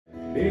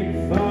Big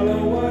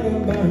fella, what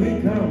about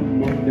he come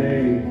one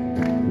day?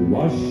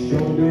 Wash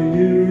on the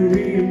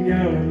Koori and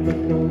yarn up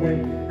no way.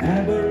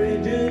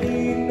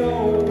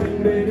 Aboriginal,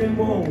 when baby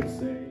won't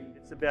say.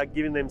 It's about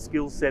giving them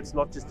skill sets,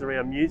 not just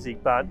around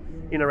music, but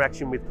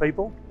interaction with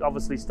people.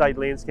 Obviously, State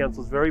Lands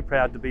Council is very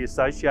proud to be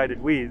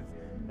associated with,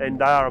 and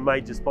they are a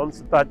major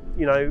sponsor. But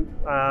you know,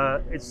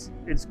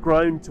 it's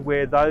grown to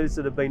where those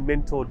that have been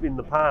mentored in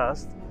the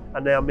past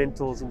are now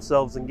mentors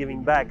themselves and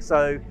giving back.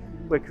 So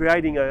we're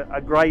creating a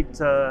great,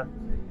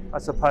 I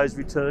suppose,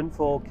 return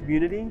for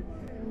community.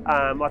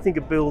 I think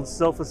it builds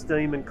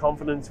self-esteem and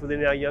confidence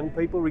within our young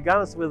people,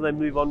 regardless of whether they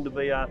move on to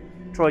be a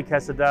Troy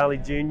Cassar-Daley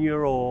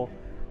Jr. or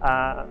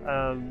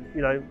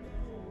you know,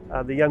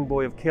 the young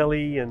boy of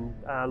Kelly and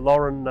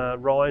Loren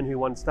Ryan, who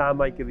won Star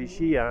Maker this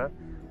year.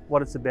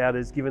 What it's about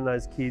is giving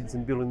those kids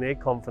and building their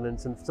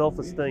confidence and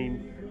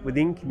self-esteem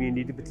within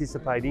community to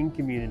participate in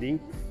community.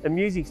 And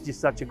music's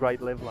just such a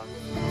great leveller.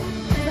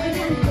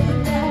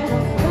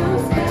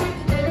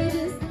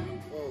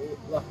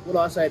 Well, what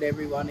I say to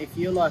everyone, if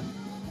you want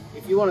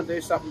to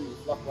do something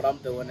like what I'm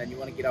doing and you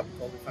want to get up and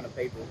talk in front of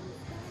people,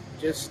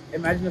 just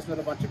imagine it's not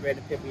a bunch of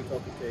random people you're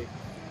talking to.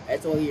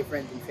 It's all your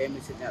friends and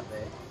family sitting out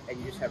there, and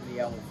you're just having a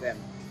yell with them.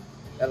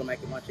 That'll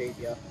make it much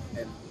easier,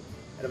 and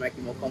it'll make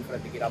you more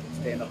confident to get up and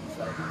stand up and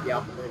say, yeah,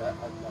 I can do that,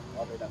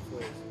 I'll do that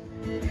for you.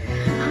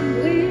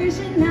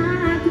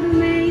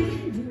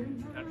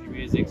 Country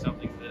music's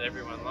something that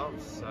everyone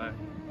loves, so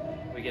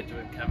we get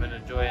to come and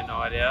enjoy a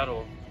night out,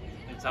 or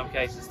in some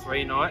cases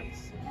 3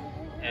 nights,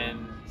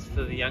 and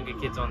for the younger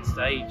kids on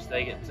stage,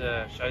 they get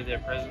to show their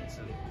presence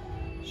and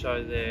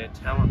show their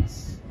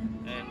talents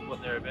and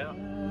what they're about.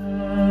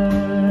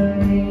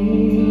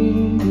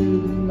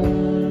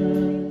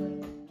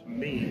 To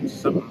me, it's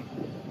something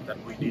that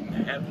we didn't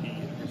have here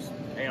in this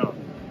town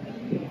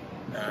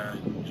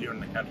during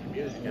the country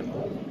music, and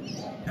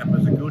that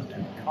was a good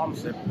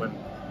concept when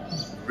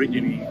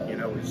originally, you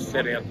know, we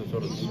set out to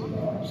sort of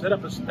set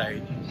up a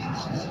stage,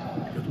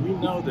 because we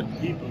know that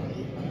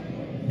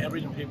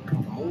Aboriginal people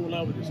come from all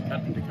over this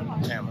country to come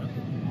to Tamworth to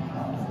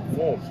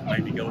perform,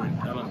 maybe go in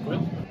talent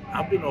quest.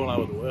 I've been all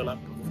over the world.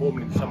 I've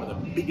performed in some of the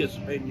biggest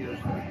venues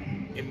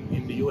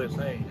in the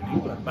USA and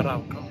England, but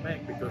I'll come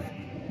back because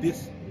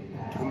this,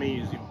 to me,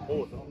 is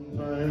important.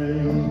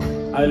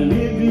 I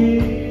live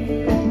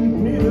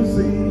in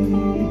Tennessee.